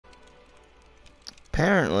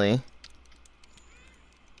apparently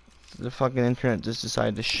the fucking internet just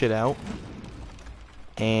decided to shit out,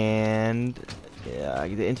 and yeah,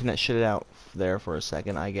 the internet shit out there for a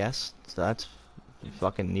second, I guess. So that's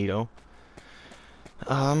fucking neato.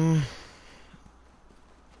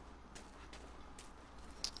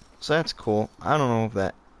 So that's cool. I don't know if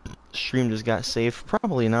that stream just got saved.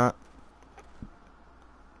 Probably not.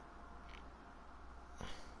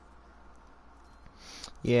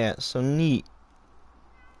 Yeah, so neat.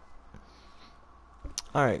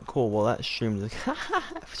 Alright, cool. Well, that stream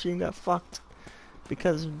got fucked.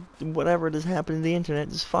 Because whatever just happened to the internet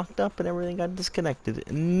just fucked up and everything got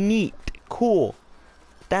disconnected. Neat. Cool.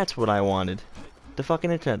 That's what I wanted. The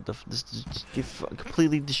fucking internet just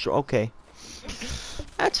completely destroy. Okay.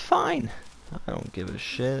 That's fine. I don't give a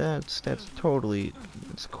shit. That's totally,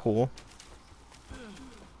 it's cool.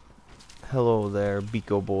 Hello there,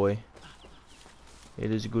 Biko boy.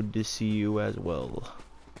 It is good to see you as well.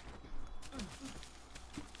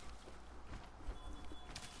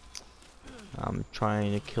 I'm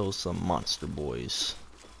trying to kill some monster boys.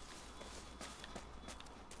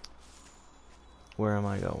 Where am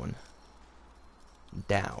I going?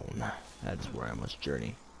 Down. That's where I must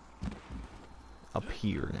journey. Up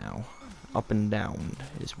here now. Up and down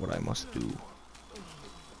is what I must do.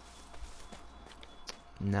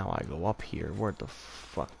 Now I go up here. Where the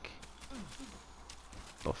fuck?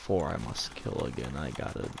 Before I must kill again, I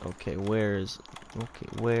gotta... Okay, where is... Okay,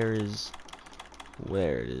 where is...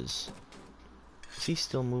 Where it is? Is he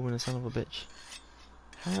still moving, the son of a bitch?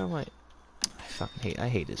 How am I... I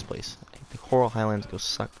hate this place. The Coral Highlands go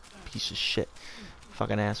suck. Piece of shit.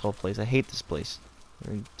 Fucking asshole place. I hate this place.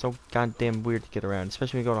 It's so goddamn weird to get around,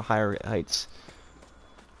 especially when you go to higher heights.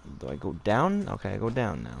 Do I go down? Okay, I go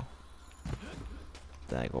down now.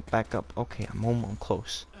 Then I go back up. Okay, I'm home. I'm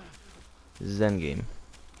close. This is endgame.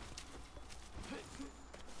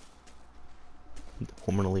 The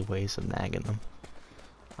womanly ways of nagging them.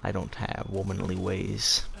 I don't have womanly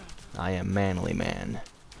ways. I am manly man.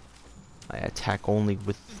 I attack only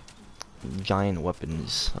with giant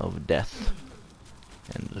weapons of death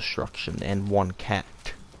and destruction, and one cat.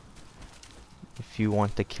 If you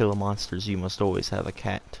want to kill monsters, you must always have a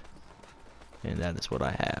cat. And that is what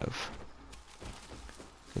I have.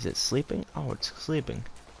 Is it sleeping? Oh, it's sleeping.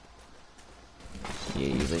 Yeah,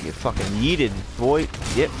 you think you fucking yeeted, boy.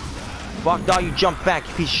 Yep. Fuck, dog, you jump back,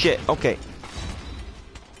 you piece of shit. Okay.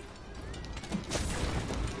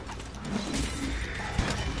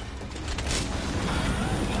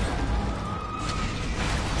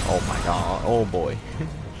 Oh my god, oh boy.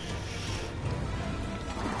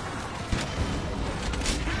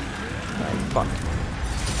 Alright, fuck.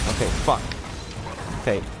 Okay, fuck.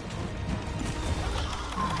 Okay.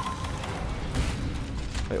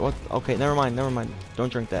 Wait, what? Okay, never mind, never mind.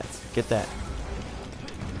 Don't drink that. Get that.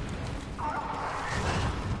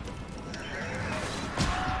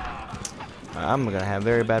 I'm gonna have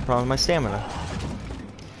very bad problem with my stamina.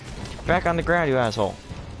 Get back on the ground, you asshole.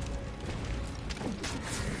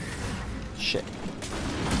 Shit.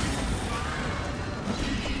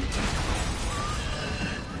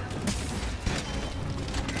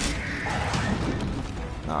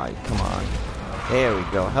 Alright, come on. There we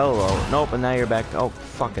go. Hello. Nope, and now you're back. Oh,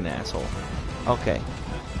 fucking asshole. Okay.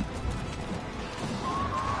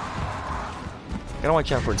 Gotta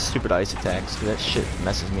watch out for stupid ice attacks, because that shit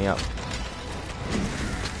messes me up.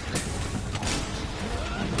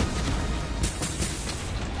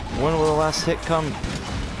 When will the last hit come?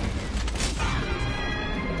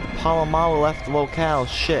 Palomalo left the locale.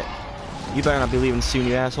 Shit. You better not be leaving soon,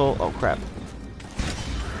 you asshole. Oh, crap.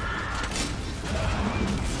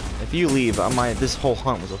 If you leave, this whole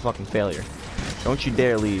hunt was a fucking failure. Don't you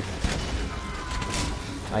dare leave.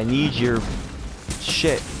 I need your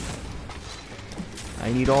shit.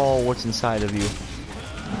 I need all what's inside of you.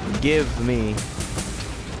 Give me.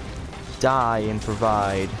 Die and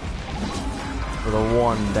provide. For the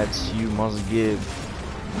one that you must give.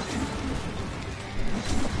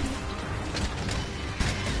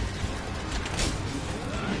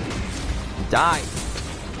 Die!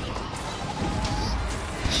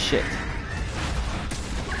 Shit.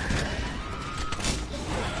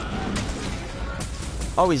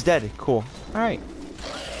 Oh, he's dead. Cool. Alright.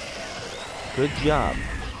 Good job.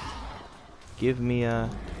 Give me a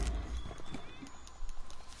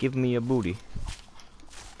booty.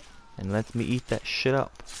 And let me eat that shit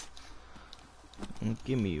up. And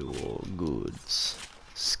give me your goods.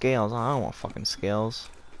 Scales. I don't want fucking scales.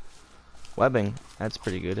 Webbing. That's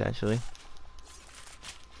pretty good, actually.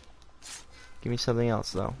 Give me something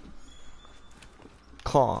else, though.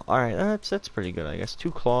 Claw. Alright, that's pretty good, I guess. 2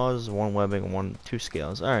 claws, 1 webbing, 2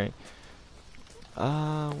 scales. Alright.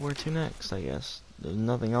 Where to next, I guess? There's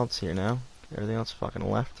nothing else here now. Everything else fucking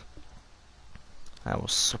left. I will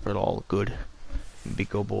sup it all good. Big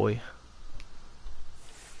boy.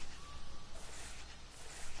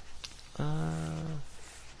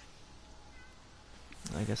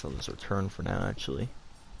 I guess I'll just return for now, actually.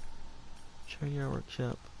 Try your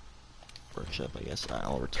workshop. Workshop, I guess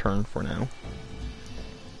I'll return for now.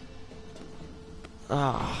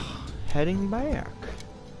 Heading back.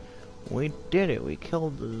 We did it. We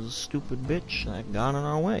killed the stupid bitch that got in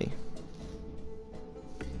our way.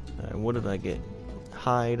 What did I get?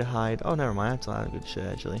 Hide. Oh, never mind. That's a lot of good shit,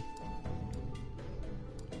 actually.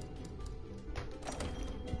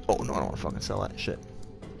 Oh, no, I don't want to fucking sell that shit.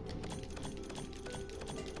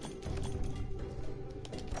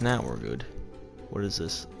 Now we're good. What is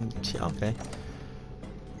this? Okay.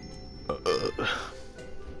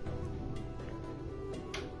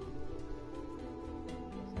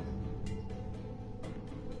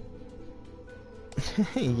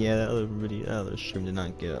 Yeah, that other video, that other stream did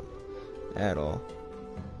not get up at all.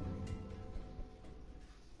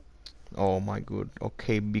 Oh my god.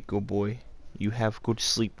 Okay, Biko boy. You have good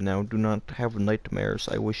sleep now. Do not have nightmares.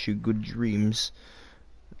 I wish you good dreams.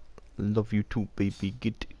 Love you too, baby.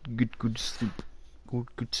 Get good sleep.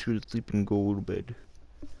 Good sleep and go to bed.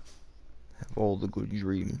 Have all the good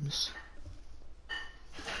dreams.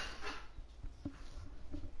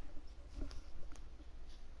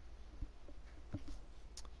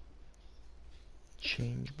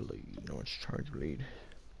 Change blade. No, it's charge blade.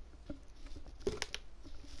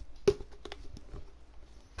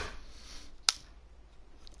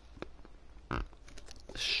 The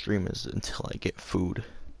stream is until I get food.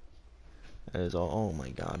 That is all. Oh my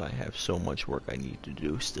god, I have so much work I need to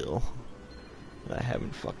do still. I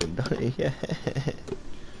haven't fucking done it yet.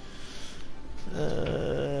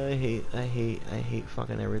 I hate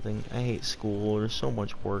fucking everything. I hate school. There's so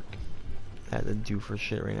much work I have to do for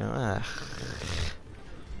shit right now.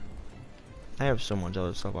 I have so much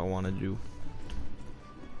other stuff I want to do.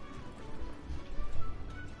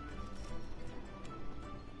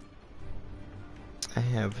 I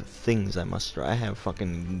have things I must write. I have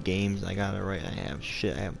fucking games I gotta write. I have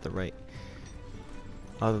shit I have to write.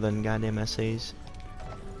 Other than goddamn essays.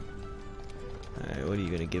 Alright, what are you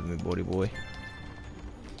gonna give me, buddy boy?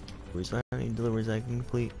 Any deliveries I can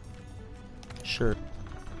complete? Sure.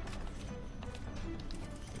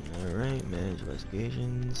 Alright, manage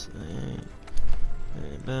investigations.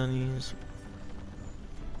 Alright, bounties.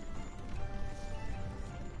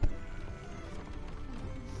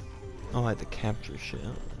 Oh, I had to capture shit.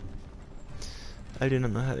 I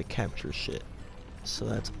didn't know how to capture shit, so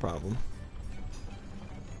that's a problem.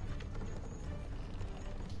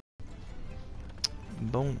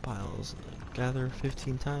 Bone piles. Gather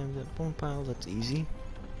 15 times at bone piles. That's easy.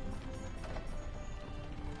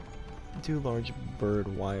 Do large bird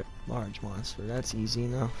wire. Large monster. That's easy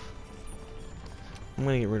enough. I'm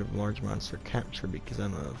gonna get rid of large monster capture because I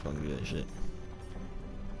don't know how to fucking do that shit.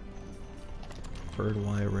 Bird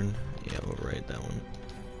wiring. Yeah, we'll write that one.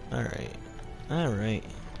 Alright.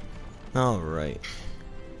 Alright.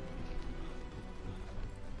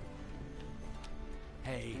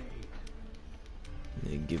 Hey.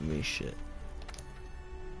 They give me shit.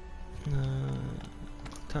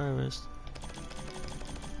 Harvest.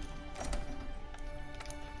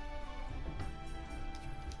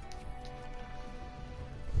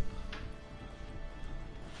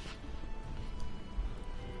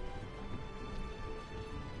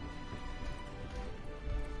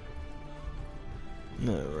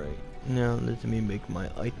 Alright, now let me make my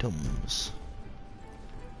items.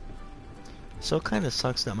 So it kinda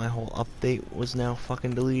sucks that my whole update was now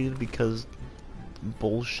fucking deleted because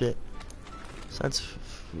bullshit. So that's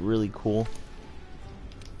really cool.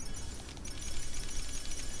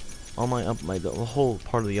 All the whole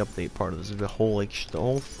part of the update part of this, the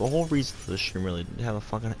whole reason for the stream really to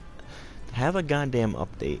have a goddamn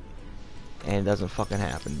update, and it doesn't fucking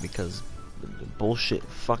happen because bullshit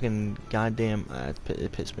fucking goddamn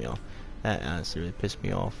it pissed me off. That honestly really pissed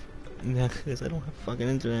me off because I don't have fucking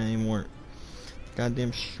internet anymore.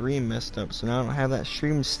 Goddamn stream messed up, so now I don't have that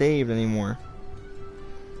stream saved anymore.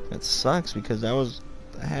 That sucks because I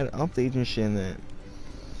had updates and shit in that.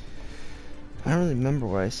 I don't really remember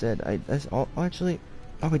what I said. Actually,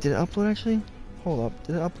 oh wait, did it upload actually? Hold up,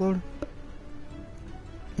 did it upload?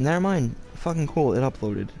 Never mind. Fucking cool, it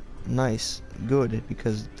uploaded. Nice, good,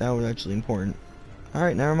 because that was actually important.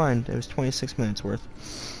 Alright, never mind. It was 26 minutes worth.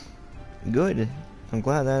 Good. I'm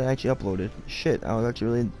glad that actually uploaded. Shit, I would be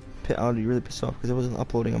really pissed off because it wasn't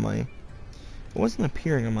uploading on it wasn't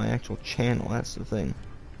appearing on my actual channel. That's the thing.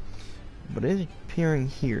 But it is appearing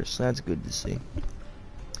here, so that's good to see.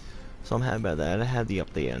 So I'm happy about that. I had the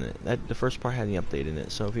update in it. The first part had the update in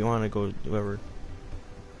it. So if you want to go, whoever.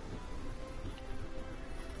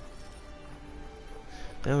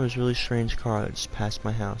 That was really strange car that just passed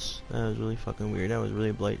my house. That was really fucking weird. That was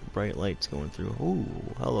really bright lights going through. Ooh,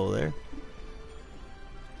 hello there.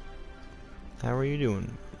 How are you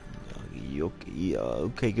doing?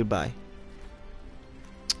 Okay, goodbye.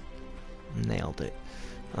 Nailed it.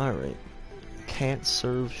 Alright. Can't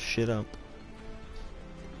serve shit up.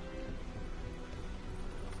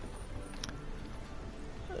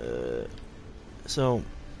 So,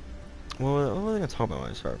 what was I gonna talk about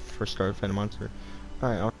when I first started fighting Monster?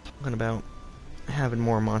 Alright, I was talking about having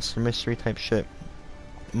more monster mystery type shit.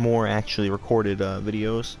 More actually recorded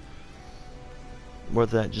videos.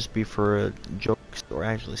 Whether that just be for jokes or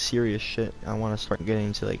actually serious shit. I want to start getting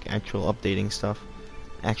into like actual updating stuff.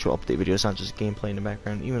 Actual update videos, not just gameplay in the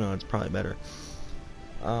background, even though it's probably better.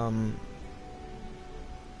 I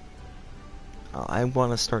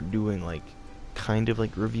want to start doing like kind of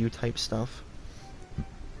like review type stuff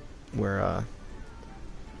where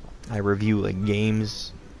I review like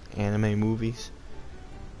games, anime, movies,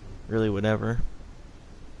 really whatever.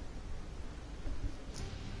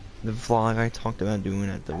 The vlog I talked about doing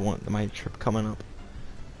at my trip coming up,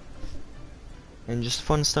 and just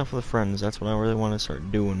fun stuff with friends. That's what I really want to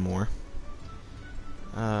start doing more.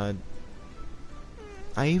 I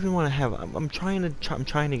even want to have. I'm trying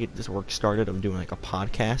to get this work started. I'm doing like a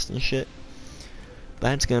podcast and shit.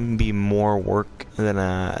 That's gonna be more work than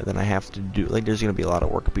I have to do. Like, there's gonna be a lot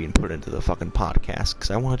of work being put into the fucking podcast,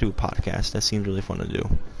 because I want to do a podcast. That seems really fun to do.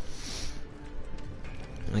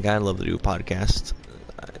 Like, I love to do a podcast.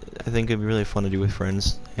 I think it'd be really fun to do with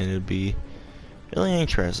friends, and it'd be really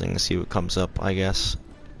interesting to see what comes up, I guess.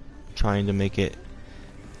 Trying to make it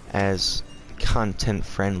as content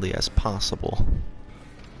friendly as possible.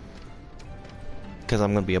 Because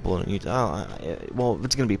I'm going to be able to use, well, if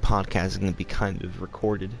it's going to be podcast, it's going to be kind of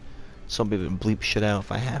recorded. So I'll be able to bleep shit out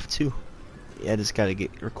if I have to. Yeah, I just got to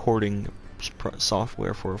get recording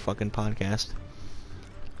software for a fucking podcast.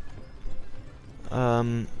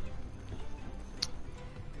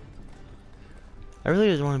 I really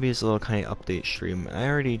just want to be this little kind of update stream. I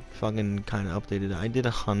already fucking kind of updated it. I did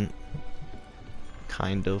a hunt.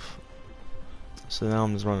 Kind of. So now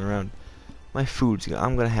I'm just running around. My food's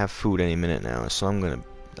I'm gonna have food any minute now, so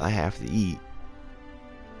I have to eat.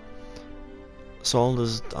 So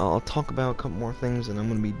I'll talk about a couple more things and I'm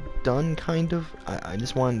gonna be done, kind of. I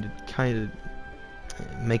just wanted to kind of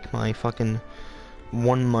make my fucking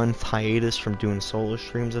 1 month hiatus from doing solo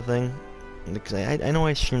streams a thing. Because I know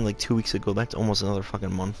I streamed like 2 weeks ago, that's almost another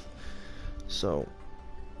fucking month. So,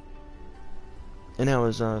 and that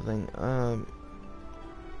was another thing.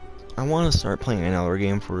 I want to start playing another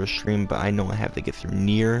game for a stream, but I know I have to get through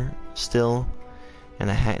Nier still, and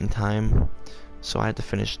A Hat in Time, so I had to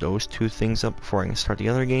finish those two things up before I can start the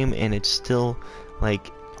other game. And it's still like,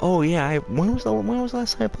 oh yeah, when was the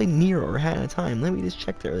last time I played Nier or A Hat in Time? Let me just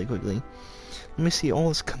check that really quickly. Let me see all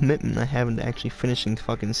this commitment I have into actually finishing the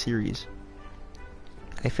fucking series.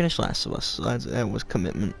 I finished Last of Us, so that was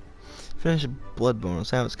commitment. Finished Bloodborne,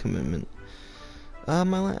 so that was commitment.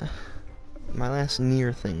 My last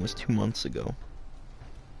Nier thing was 2 months ago.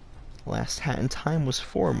 Last Hat in Time was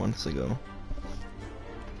 4 months ago.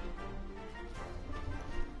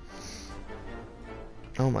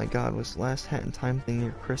 Oh my god, was the last Hat in Time thing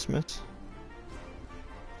near Christmas?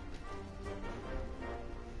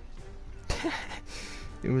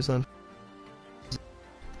 It was on...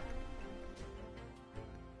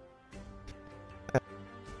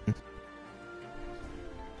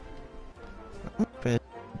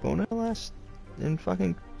 Bona last in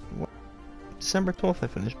fucking December 12th I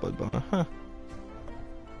finished Bloodborne, huh?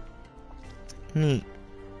 Neat.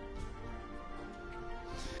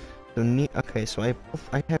 So neat. Okay, so I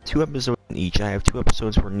have 2 episodes in each. I have 2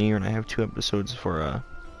 episodes for Nier, and I have 2 episodes for A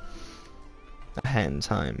Hat in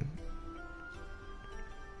Time.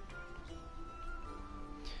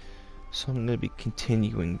 So I'm gonna be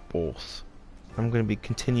continuing both. I'm gonna be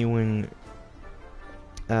continuing.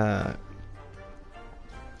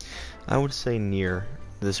 I would say Nier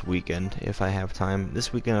this weekend if I have time.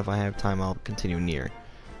 This weekend, if I have time, I'll continue Nier.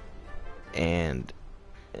 And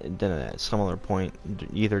then at some other point,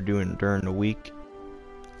 either during the week,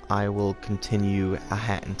 I will continue A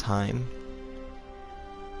Hat in Time,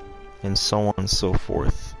 and so on and so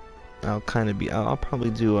forth. I'll probably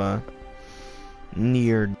do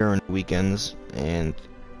Nier during the weekends, and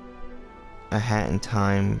A Hat in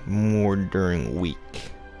Time more during week.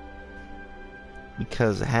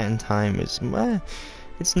 Because A Hat in Time is,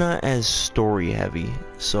 it's not as story heavy,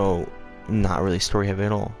 so not really story heavy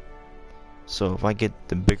at all. So if I get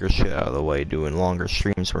the bigger shit out of the way, doing longer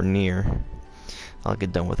streams or near, I'll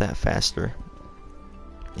get done with that faster.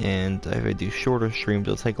 And if I do shorter streams,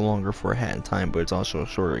 it'll take longer for a hat in time, but it's also a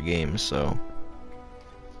shorter game, so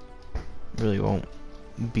really won't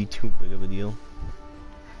be too big of a deal.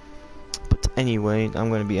 But anyway, I'm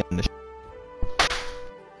going to be ending the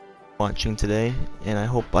watching today, and I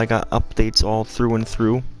hope I got updates all through and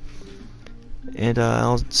through. And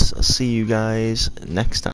I'll see you guys next time.